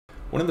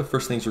One of the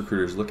first things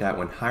recruiters look at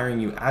when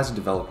hiring you as a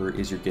developer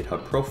is your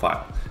GitHub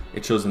profile.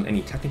 It shows them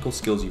any technical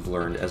skills you've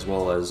learned as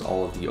well as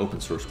all of the open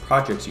source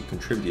projects you've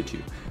contributed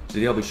to.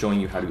 Today I'll be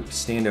showing you how to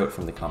stand out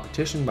from the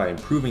competition by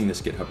improving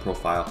this GitHub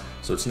profile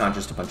so it's not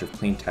just a bunch of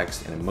plain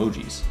text and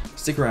emojis.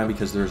 Stick around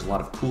because there's a lot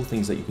of cool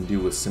things that you can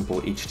do with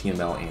simple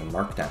HTML and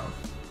Markdown.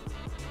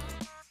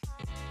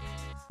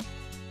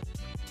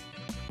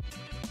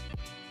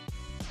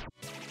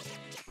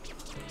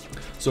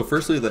 So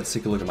firstly, let's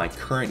take a look at my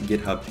current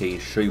GitHub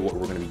page, show you what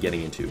we're going to be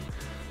getting into.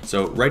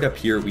 So right up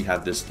here, we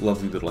have this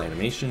lovely little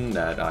animation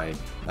that I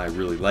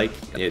really like.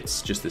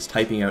 It's just this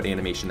typing out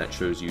animation that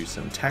shows you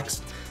some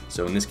text.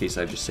 So in this case,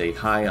 I just say,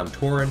 hi, I'm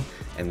Torrin,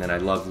 and then I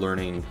love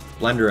learning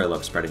Blender. I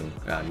love spreading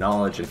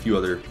knowledge and a few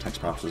other text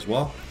prompts as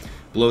well.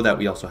 Below that,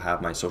 we also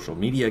have my social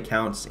media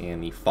accounts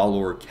and the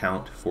follower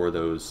count for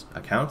those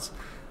accounts.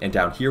 And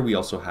down here, we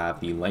also have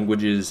the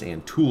languages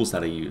and tools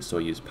that I use. So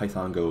I use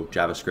Python, Go,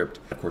 JavaScript,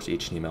 of course,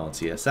 HTML and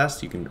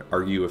CSS. You can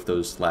argue if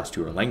those last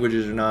two are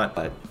languages or not,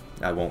 but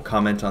I won't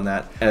comment on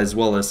that. As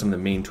well as some of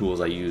the main tools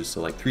I use, so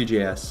like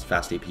Three.js,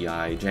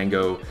 FastAPI,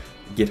 Django,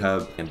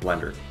 GitHub, and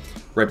Blender.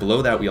 Right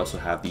below that, we also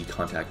have the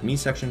Contact Me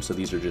section. So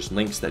these are just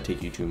links that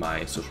take you to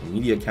my social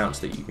media accounts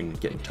that you can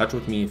get in touch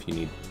with me if you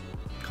need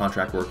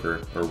contract work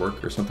or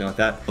work or something like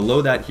that.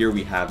 Below that, here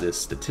we have this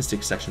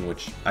statistics section,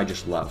 which I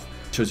just love.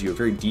 It shows you a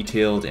very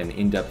detailed and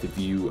in-depth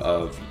view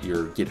of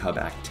your GitHub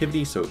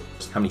activity. So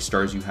how many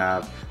stars you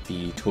have,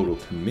 the total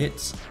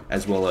commits,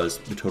 as well as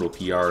the total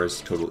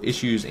PRs, total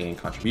issues, and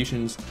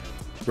contributions.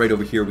 Right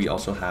over here, we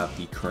also have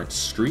the current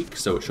streak.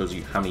 So it shows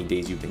you how many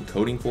days you've been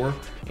coding for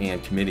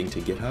and committing to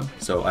GitHub.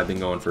 So I've been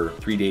going for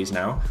 3 days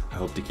now. I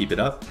hope to keep it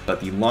up.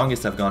 But the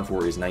longest I've gone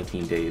for is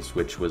 19 days,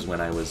 which was when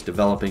I was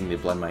developing the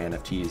Blend My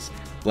NFTs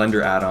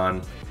Blender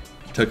add-on.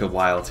 Took a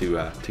while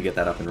to get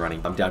that up and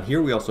running. Down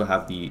here, we also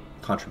have the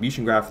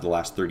contribution graph for the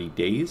last 30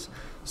 days.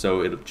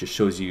 So it just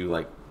shows you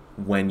like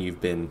when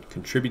you've been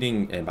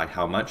contributing and by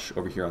how much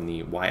over here on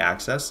the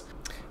y-axis.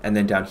 And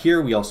then down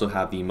here, we also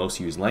have the most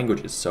used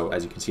languages. So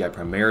as you can see, I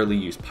primarily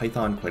use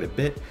Python quite a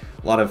bit,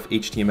 a lot of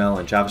HTML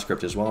and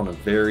JavaScript as well, and a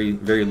very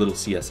little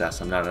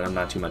CSS. I'm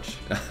not too much,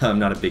 I'm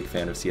not a big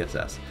fan of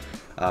CSS.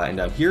 And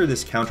down here,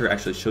 this counter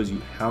actually shows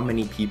you how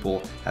many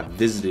people have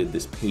visited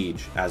this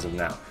page as of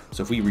now.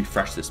 So if we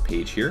refresh this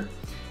page here,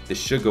 this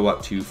should go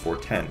up to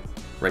 410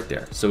 right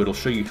there. So it'll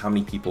show you how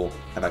many people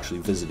have actually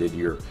visited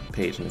your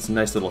page. And it's a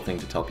nice little thing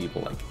to tell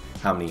people like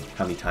how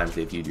many times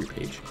they viewed your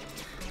page.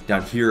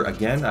 Down here,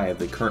 again, I have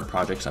the current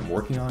projects I'm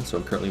working on. So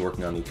I'm currently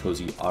working on the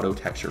Cozy Auto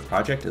Texture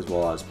project, as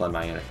well as Blend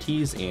My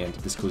NFTs and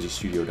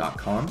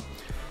thiscozystudio.com.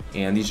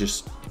 And these are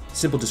just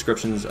simple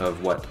descriptions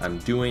of what I'm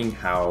doing,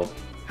 how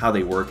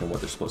they work and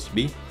what they're supposed to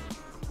be.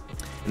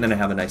 And then I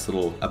have a nice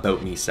little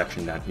about me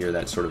section down here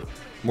that's sort of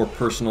more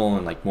personal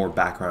and like more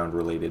background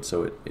related.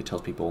 So it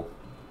tells people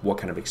what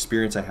kind of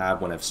experience I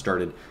have when I've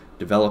started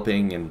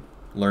developing and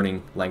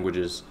learning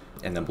languages.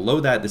 And then below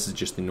that, this is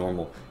just the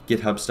normal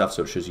GitHub stuff.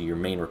 So it shows you your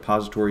main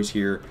repositories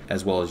here,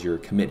 as well as your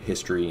commit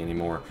history in a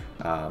more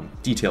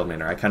detailed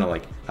manner. I kind of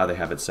like how they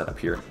have it set up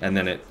here. And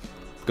then it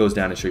goes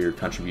down to show your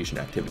contribution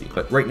activity.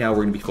 But right now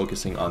we're gonna be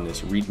focusing on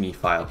this README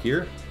file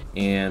here.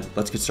 And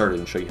let's get started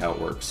and show you how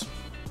it works.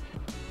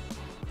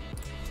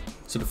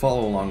 So to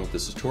follow along with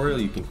this tutorial,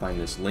 you can find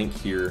this link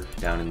here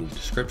down in the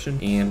description.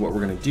 And what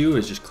we're going to do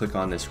is just click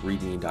on this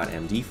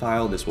readme.md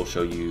file. This will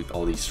show you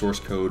all the source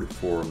code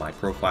for my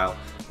profile.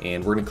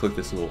 And we're going to click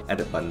this little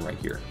edit button right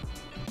here.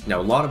 Now,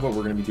 a lot of what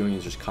we're going to be doing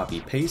is just copy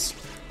paste.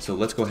 So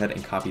let's go ahead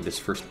and copy this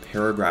first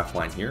paragraph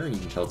line here. You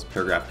can tell it's a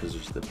paragraph because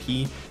there's the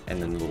P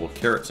and then the little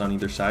carets on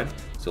either side.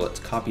 So let's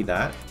copy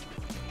that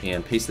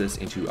and paste this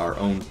into our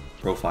own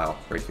profile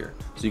right here.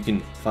 So you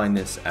can find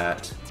this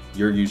at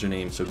your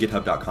username, so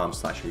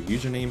github.com/your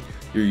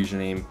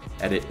username,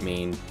 edit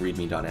main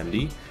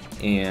readme.md,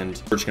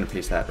 and we're just going to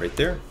paste that right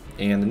there.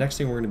 And the next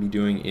thing we're going to be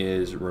doing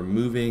is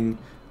removing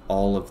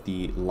all of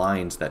the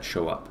lines that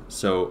show up.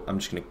 So I'm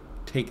just going to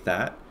take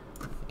that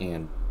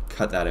and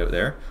cut that out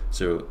there.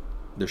 So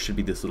there should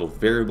be this little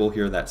variable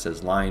here that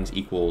says lines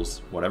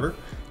equals whatever,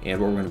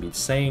 and what we're going to be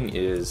saying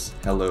is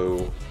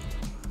hello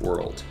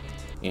world.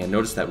 And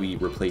notice that we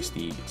replace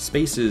the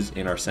spaces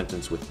in our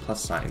sentence with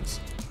plus signs.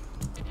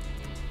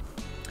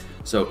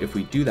 So if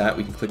we do that,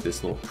 we can click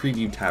this little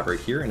preview tab right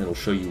here and it'll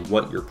show you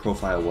what your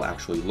profile will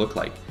actually look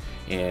like.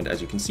 And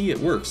as you can see, it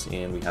works,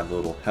 and we have the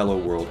little hello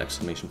world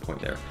exclamation point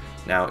there.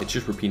 Now it's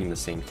just repeating the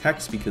same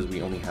text because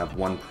we only have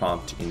one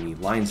prompt in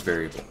the lines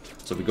variable.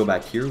 So if we go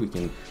back here, we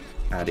can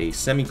add a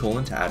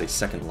semicolon to add a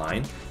second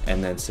line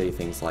and then say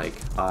things like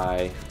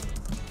I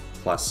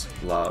plus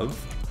love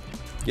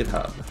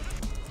GitHub.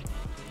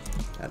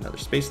 Add another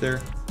space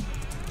there,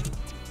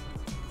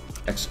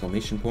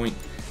 exclamation point,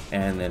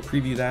 and then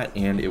preview that,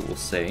 and it will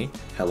say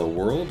hello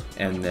world,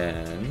 and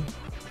then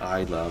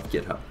I love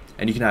GitHub.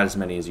 And you can add as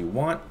many as you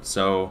want.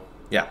 So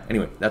yeah,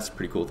 anyway, that's a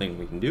pretty cool thing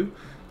we can do.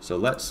 So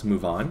let's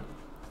move on.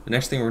 The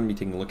next thing we're going to be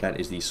taking a look at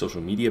is the social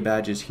media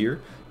badges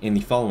here and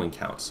the following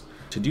counts.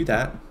 To do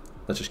that,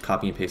 let's just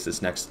copy and paste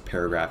this next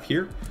paragraph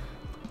here.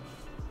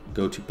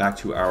 go back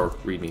to our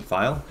README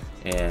file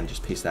and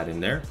just paste that in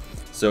there.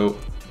 So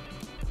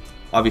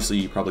obviously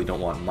you probably don't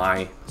want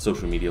my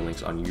social media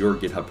links on your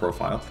GitHub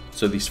profile.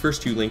 So these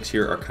first two links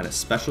here are kind of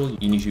special.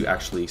 You need to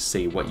actually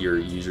say what your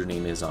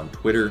username is on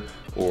Twitter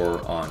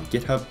or on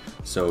GitHub.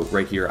 So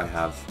right here I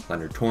have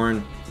Leonard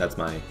Torrin, that's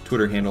my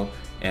Twitter handle.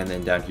 And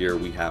then down here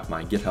we have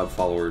my GitHub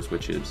followers,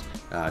 which is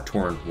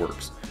Torrin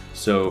Works.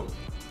 So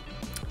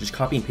just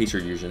copy and paste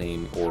your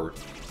username or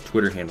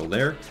Twitter handle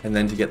there. And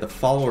then to get the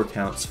follower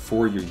counts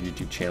for your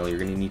YouTube channel, you're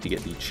gonna need to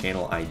get the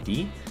channel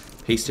ID,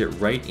 paste it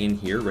right in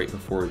here, right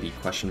before the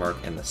question mark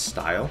and the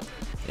style,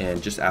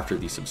 and just after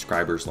the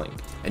subscribers link.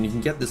 And you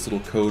can get this little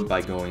code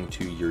by going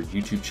to your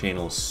YouTube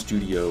channel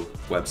studio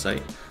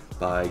website,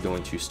 by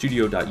going to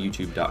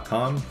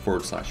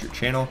studio.youtube.com/your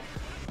channel.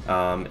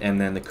 And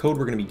then the code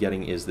we're gonna be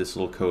getting is this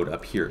little code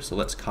up here. So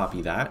let's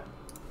copy that.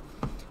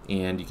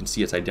 And you can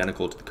see it's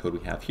identical to the code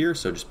we have here.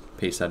 So just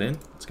paste that in.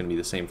 It's gonna be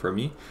the same for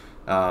me.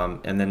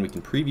 And then we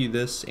can preview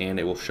this and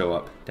it will show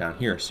up down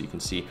here. So you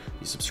can see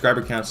the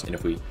subscriber counts. And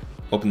if we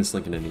open this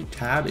link in a new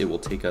tab, it will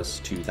take us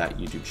to that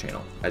YouTube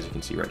channel, as you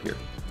can see right here.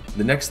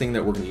 The next thing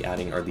that we're gonna be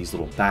adding are these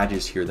little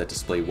badges here that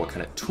display what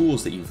kind of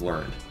tools that you've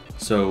learned.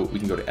 So we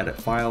can go to edit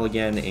file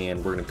again,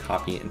 and we're gonna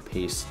copy and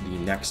paste the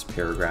next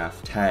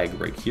paragraph tag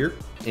right here.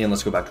 And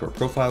let's go back to our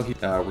profile here.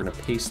 We're gonna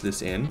paste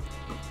this in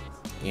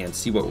and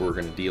see what we're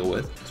gonna deal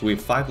with. So we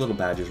have 5 little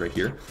badges right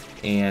here,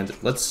 and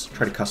let's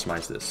try to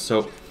customize this.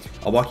 So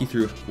I'll walk you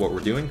through what we're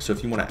doing. So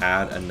if you wanna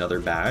add another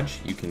badge,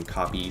 you can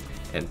copy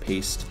and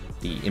paste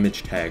the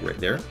image tag right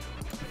there.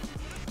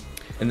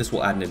 And this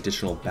will add an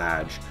additional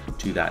badge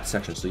to that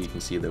section. So you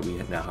can see that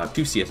we now have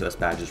 2 CSS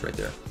badges right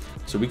there.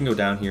 So we can go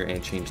down here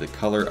and change the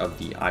color of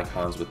the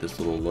icons with this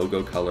little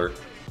logo color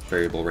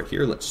variable right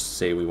here. Let's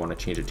say we want to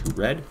change it to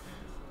red.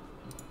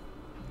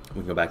 We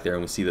can go back there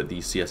and we see that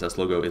the CSS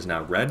logo is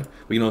now red.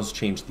 We can also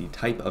change the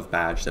type of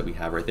badge that we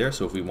have right there.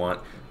 So if we want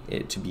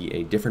it to be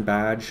a different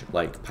badge,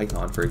 like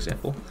Python, for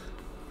example,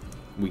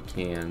 we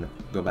can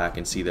go back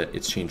and see that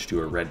it's changed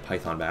to a red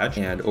Python badge.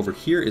 And over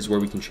here is where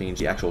we can change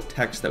the actual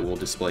text that will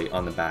display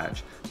on the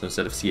badge. So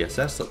instead of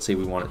CSS, let's say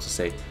we want it to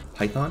say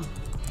Python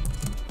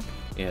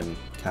in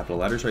capital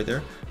letters right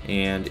there,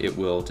 and it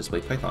will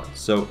display Python.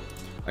 So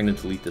I'm going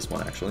to delete this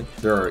one actually.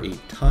 There are a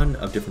ton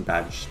of different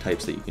badge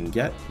types that you can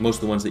get. Most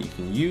of the ones that you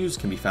can use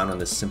can be found on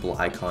this Simple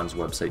Icons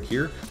website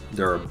here.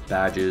 There are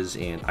badges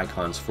and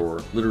icons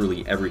for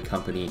literally every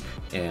company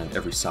and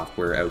every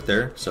software out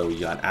there. So you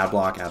got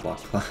AdBlock, AdBlock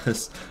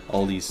Plus,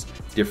 all these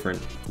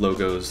different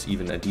logos,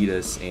 even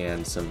Adidas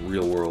and some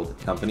real world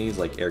companies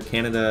like Air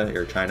Canada,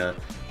 Air China.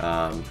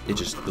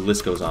 The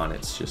list goes on.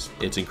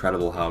 It's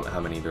incredible how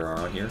many there are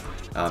on here.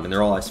 And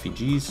they're all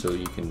SVGs, so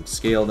you can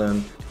scale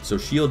them. So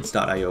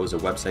shields.io is a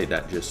website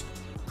that just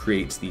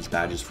creates these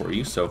badges for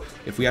you. So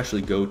if we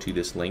actually go to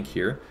this link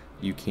here,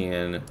 you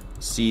can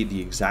see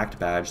the exact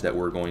badge that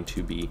we're going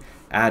to be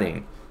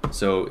adding.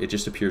 So it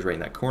just appears right in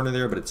that corner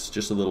there, but it's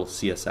just a little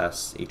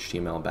CSS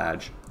HTML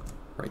badge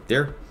right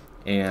there.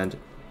 And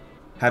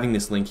having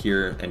this link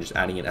here and just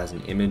adding it as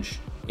an image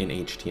in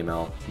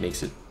HTML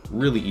makes it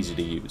really easy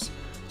to use.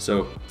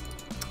 So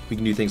we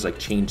can do things like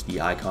change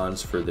the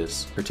icons for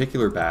this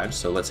particular badge.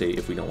 So let's say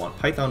if we don't want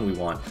Python, we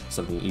want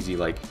something easy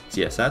like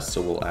CSS. So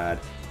we'll add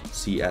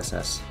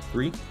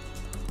CSS3.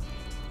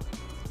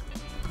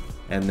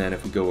 And then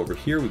if we go over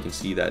here, we can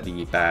see that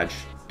the badge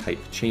type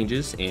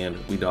changes, and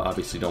we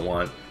obviously don't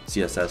want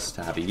CSS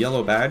to have a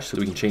yellow badge, so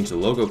we can change the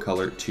logo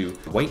color to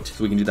white.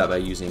 So we can do that by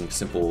using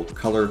simple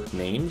color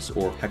names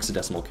or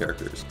hexadecimal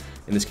characters.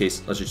 In this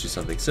case, let's just do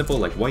something simple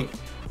like white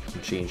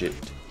and change it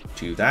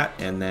to that,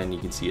 and then you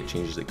can see it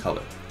changes the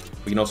color.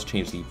 We can also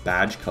change the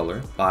badge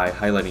color by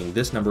highlighting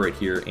this number right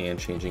here and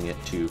changing it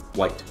to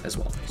white as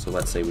well. So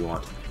let's say we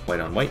want white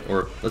on white,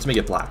 or let's make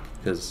it black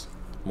because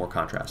more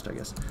contrast, I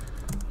guess.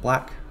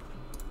 Black.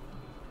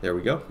 There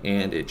we go,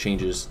 and it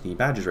changes the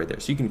badges right there.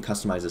 So you can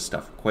customize this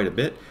stuff quite a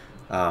bit.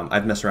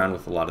 I've messed around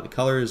with a lot of the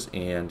colors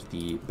and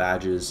the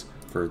badges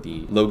for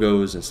the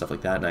logos and stuff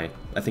like that, and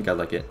I think I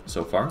like it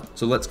so far.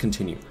 So let's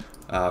continue.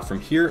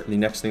 From here, the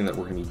next thing that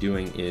we're going to be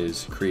doing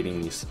is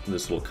creating this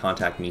little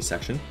contact me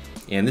section.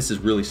 And this is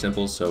really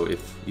simple, so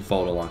if you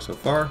followed along so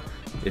far,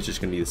 it's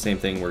just going to be the same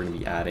thing. We're going to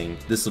be adding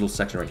this little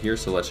section right here,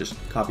 so let's just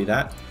copy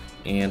that,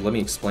 and let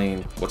me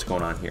explain what's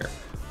going on here.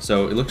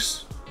 So it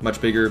looks much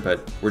bigger,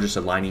 but we're just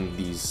aligning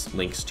these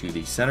links to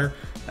the center,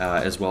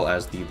 as well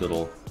as the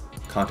little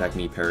contact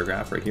me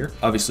paragraph right here.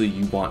 Obviously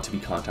you want to be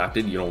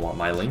contacted, you don't want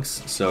my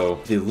links. So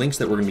the links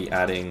that we're going to be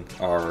adding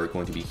are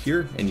going to be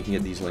here, and you can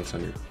get these links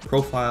on your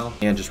profile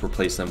and just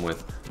replace them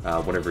with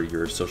whatever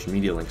your social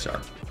media links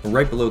are.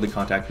 Right below the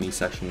contact me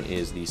section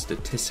is the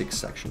statistics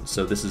section.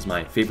 So this is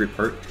my favorite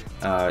part.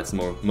 It's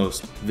the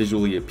most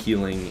visually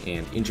appealing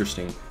and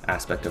interesting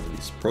aspect of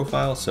this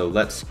profile. So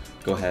let's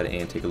go ahead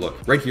and take a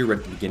look. Right here, right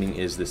at the beginning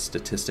is this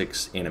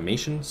statistics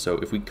animation. So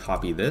if we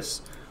copy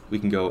this, we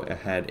can go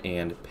ahead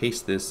and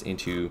paste this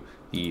into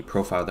the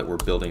profile that we're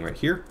building right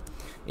here.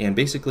 And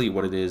basically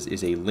what it is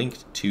a link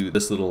to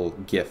this little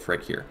GIF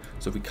right here.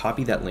 So if we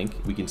copy that link,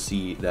 we can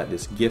see that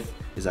this GIF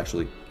is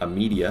actually a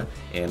media,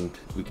 and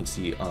we can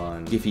see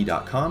on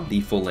giphy.com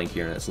the full link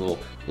here, and it's a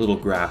little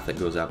graph that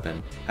goes up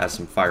and has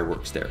some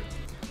fireworks there.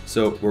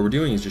 So what we're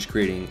doing is just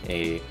creating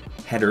a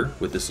header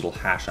with this little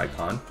hash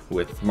icon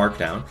with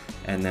markdown,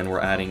 and then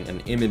we're adding an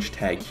image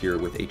tag here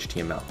with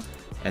HTML.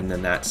 And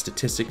then that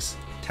statistics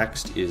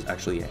text is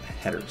actually a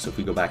header. So if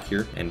we go back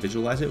here and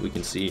visualize it, we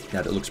can see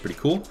that it looks pretty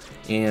cool.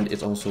 And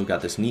it's also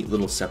got this neat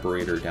little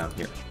separator down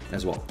here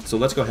as well. So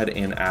let's go ahead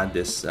and add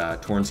this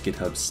Torrin's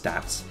GitHub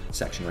stats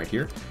section right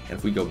here. And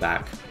if we go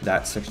back,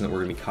 that section that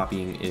we're gonna be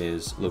copying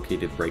is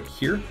located right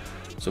here.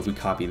 So if we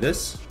copy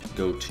this,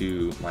 go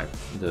to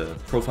the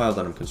profile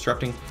that I'm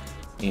constructing,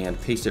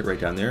 and paste it right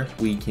down there,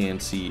 we can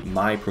see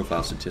my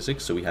profile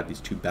statistics. So we have these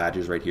two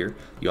badges right here.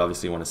 You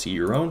obviously want to see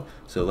your own.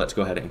 So let's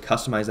go ahead and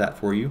customize that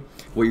for you.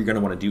 What you're going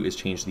to want to do is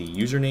change the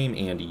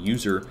username and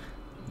user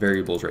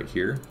variables right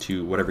here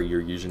to whatever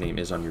your username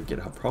is on your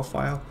GitHub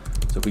profile.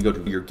 So if we go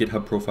to your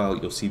GitHub profile,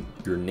 you'll see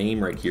your name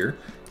right here.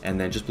 And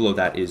then just below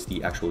that is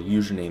the actual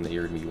username that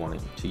you're going to be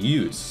wanting to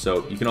use.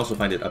 So you can also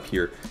find it up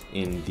here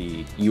in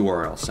the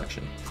URL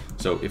section.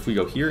 So if we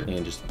go here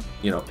and just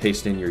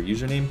paste in your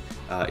username,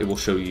 it will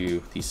show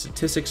you the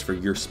statistics for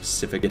your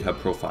specific GitHub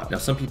profile. Now,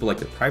 some people like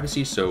the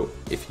privacy, so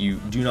if you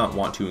do not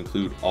want to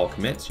include all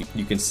commits,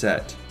 you can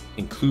set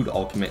include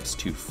all commits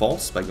to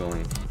false by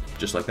going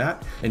just like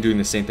that and doing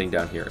the same thing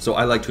down here. So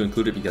I like to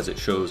include it because it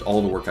shows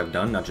all the work I've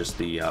done, not just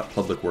the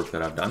public work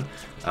that I've done.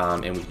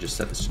 And we can just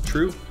set this to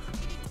true.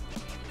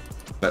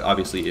 But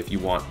obviously, if you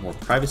want more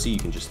privacy, you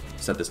can just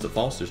set this to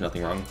false. There's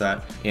nothing wrong with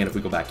that. And if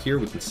we go back here,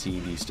 we can see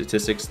the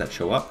statistics that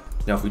show up.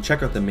 Now, if we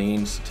check out the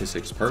main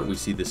statistics part, we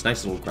see this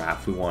nice little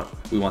graph. We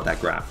want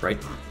that graph,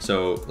 right?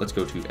 So let's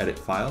go to edit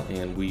file,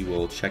 and we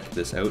will check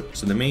this out.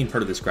 So the main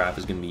part of this graph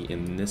is going to be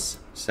in this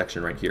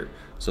section right here.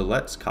 So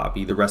let's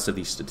copy the rest of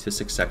the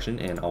statistics section,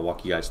 and I'll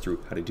walk you guys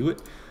through how to do it.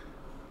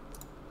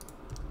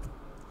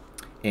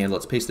 And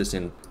let's paste this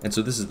in. And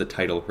so this is the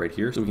title right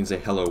here. So we can say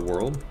hello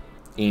world,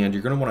 and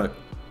you're going to want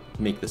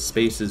to make the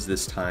spaces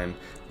this time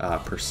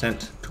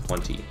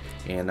 %20,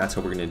 and that's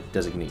how we're going to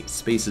designate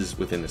spaces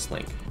within this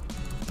link.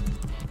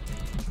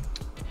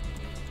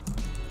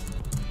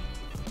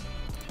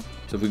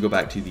 So if we go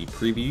back to the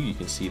preview, you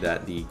can see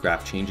that the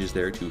graph changes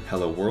there to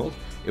hello world.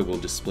 It will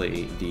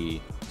display the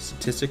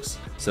statistics.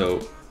 So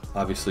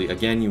obviously,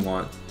 again, you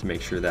want to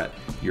make sure that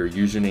your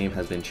username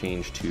has been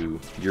changed to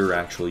your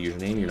actual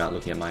username. You're not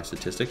looking at my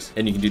statistics.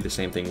 And you can do the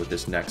same thing with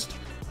this next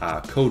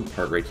code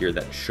part right here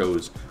that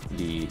shows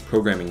the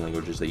programming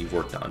languages that you've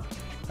worked on.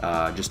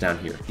 Just down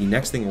here. The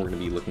next thing we're going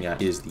to be looking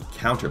at is the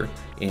counter.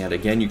 And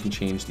again, you can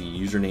change the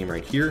username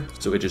right here.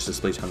 So it just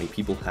displays how many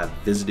people have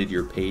visited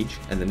your page.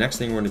 And the next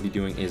thing we're going to be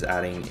doing is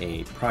adding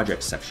a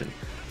project section.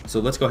 So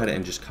let's go ahead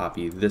and just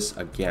copy this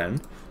again.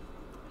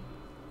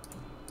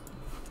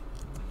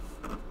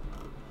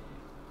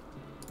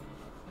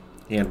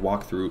 And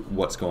walk through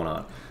what's going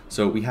on.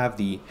 So we have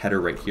the header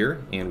right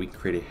here, and we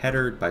create a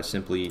header by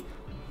simply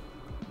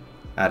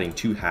adding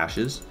 2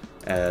 hashes,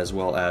 as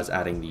well as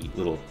adding the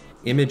little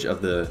image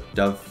of the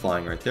dove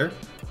flying right there,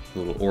 the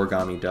little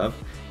origami dove.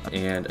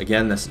 And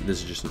again, this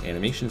is just an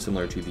animation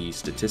similar to the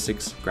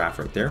statistics graph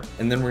right there.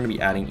 And then we're going to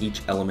be adding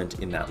each element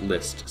in that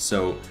list.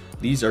 So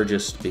these are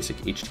just basic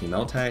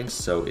HTML tags.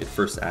 So it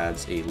first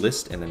adds a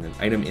list and then an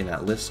item in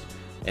that list.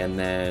 And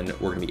then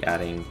we're going to be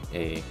adding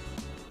a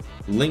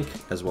link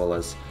as well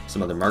as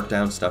some other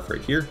markdown stuff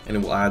right here. And it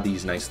will add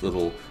these nice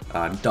little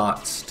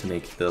dots to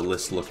make the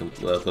list look a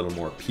little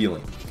more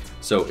appealing.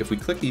 So if we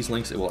click these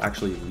links, it will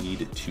actually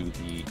lead to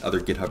the other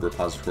GitHub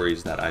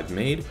repositories that I've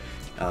made.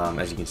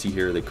 As you can see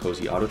here, the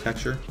Cozy Auto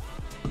Texture,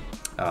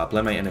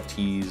 Blend My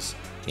NFTs,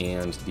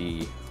 and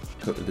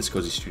this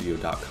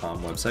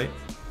cozystudio.com website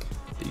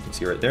that you can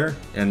see right there,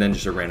 and then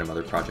just a random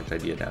other project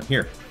idea down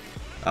here.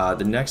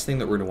 The next thing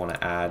that we're going to want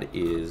to add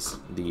is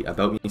the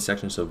About Me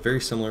section. So very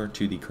similar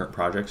to the current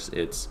projects,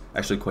 it's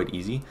actually quite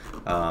easy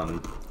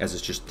as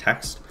it's just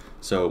text.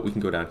 So we can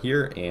go down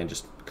here and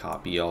just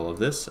copy all of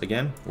this.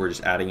 Again, we're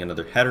just adding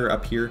another header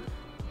up here.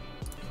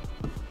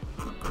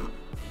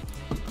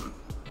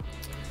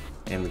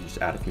 And we just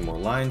add a few more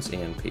lines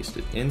and paste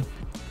it in.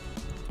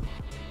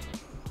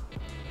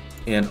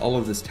 And all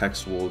of this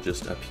text will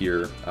just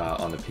appear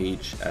on the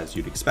page as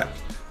you'd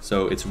expect.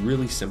 So it's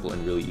really simple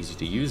and really easy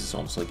to use. It's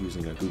almost like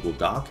using a Google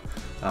Doc,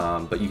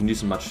 but you can do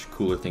some much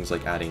cooler things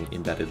like adding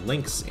embedded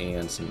links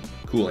and some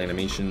cool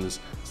animations,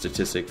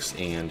 statistics,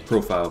 and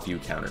profile view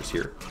counters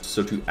here.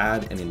 So to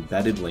add an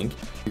embedded link,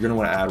 you're going to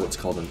want to add what's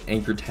called an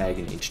anchor tag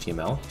in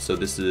HTML. So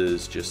this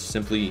is just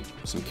simply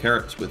some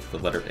carets with the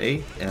letter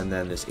A and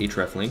then this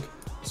href link.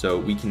 So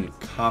we can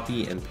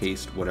copy and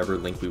paste whatever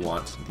link we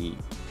want the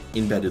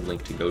embedded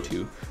link to go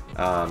to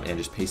and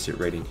just paste it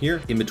right in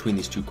here in between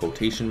these 2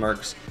 quotation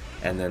marks.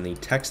 And then the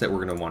text that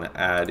we're going to want to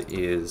add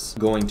is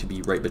going to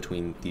be right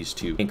between these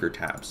 2 anchor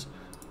tabs.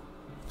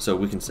 So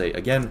we can say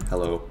again,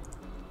 hello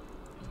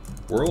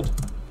world.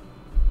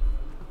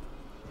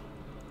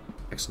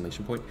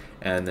 exclamation point,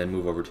 and then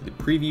move over to the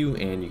preview,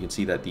 and you can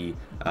see that the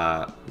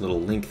little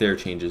link there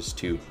changes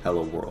to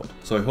hello world.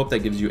 So I hope that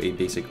gives you a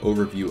basic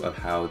overview of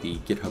how the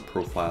GitHub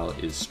profile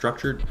is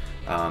structured.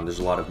 There's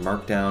a lot of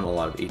markdown, a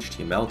lot of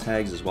HTML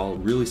tags as well,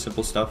 really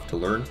simple stuff to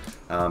learn,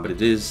 but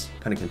it is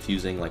kind of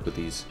confusing, like with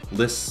these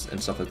lists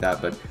and stuff like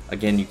that. But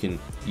again, you can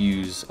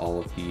use all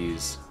of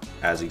these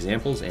as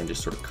examples and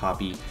just sort of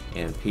copy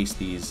and paste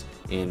these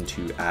in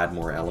to add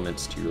more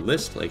elements to your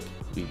list, like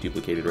we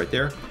duplicated right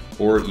there,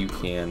 or you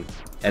can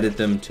edit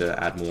them to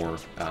add more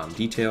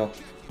detail.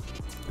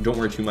 Don't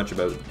worry too much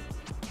about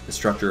the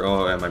structure.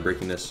 Oh, am I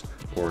breaking this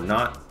or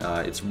not?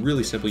 It's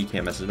really simple. You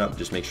can't mess it up.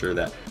 Just make sure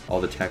that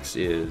all the text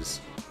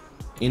is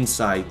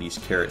inside these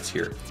carets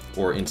here,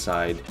 or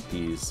inside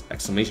these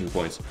exclamation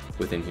points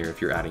within here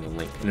if you're adding a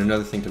link. And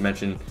another thing to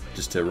mention,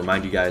 just to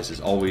remind you guys, is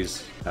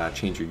always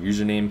change your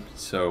username.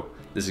 So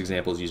this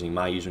example is using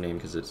my username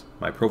because it's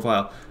my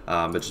profile,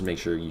 but just make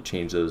sure you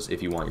change those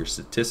if you want your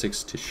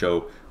statistics to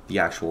show the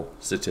actual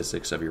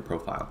statistics of your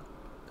profile.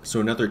 So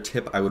another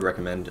tip I would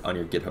recommend on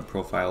your GitHub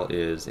profile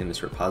is in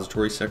this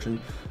repository section.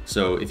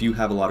 So if you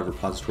have a lot of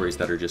repositories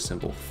that are just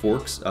simple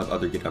forks of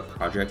other GitHub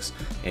projects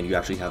and you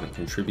actually haven't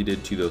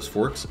contributed to those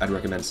forks, I'd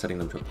recommend setting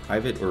them to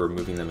private or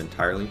removing them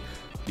entirely,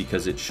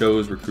 because it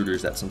shows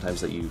recruiters that sometimes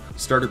that you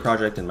start a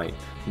project and might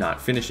not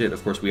finish it.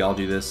 Of course, we all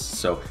do this.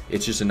 So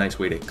it's just a nice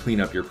way to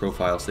clean up your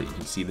profile so that you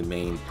can see the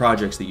main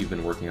projects that you've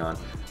been working on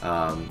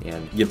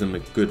and give them a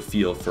good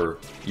feel for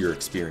your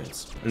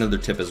experience. Another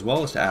tip as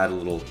well is to add a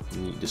little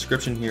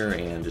description here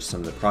and just some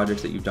of the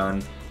projects that you've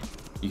done.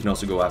 You can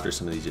also go after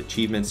some of these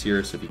achievements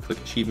here. So if you click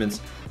achievements,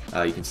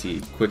 you can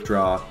see Quick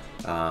Draw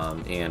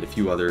and a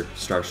few other,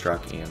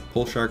 Starstruck and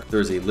Pullshark.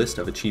 There's a list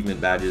of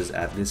achievement badges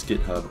at this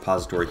GitHub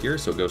repository here.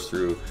 So it goes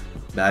through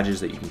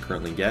badges that you can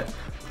currently get.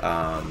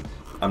 I'm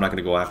not going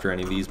to go after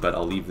any of these, but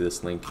I'll leave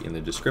this link in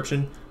the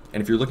description.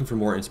 And if you're looking for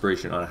more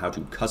inspiration on how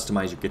to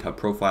customize your GitHub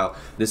profile,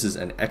 this is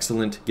an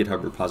excellent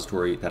GitHub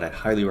repository that I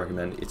highly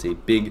recommend. It's a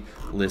big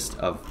list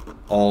of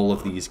all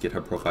of these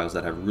GitHub profiles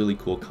that have really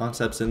cool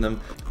concepts in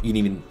them. You can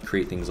even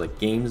create things like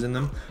games in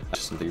them,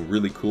 just something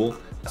really cool.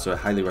 So I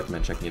highly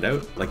recommend checking it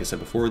out. Like I said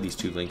before, these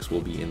two links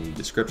will be in the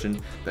description.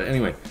 But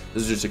anyway,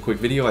 this is just a quick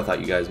video. I thought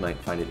you guys might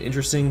find it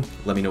interesting.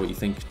 Let me know what you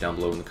think down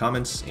below in the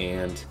comments,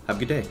 and have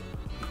a good day.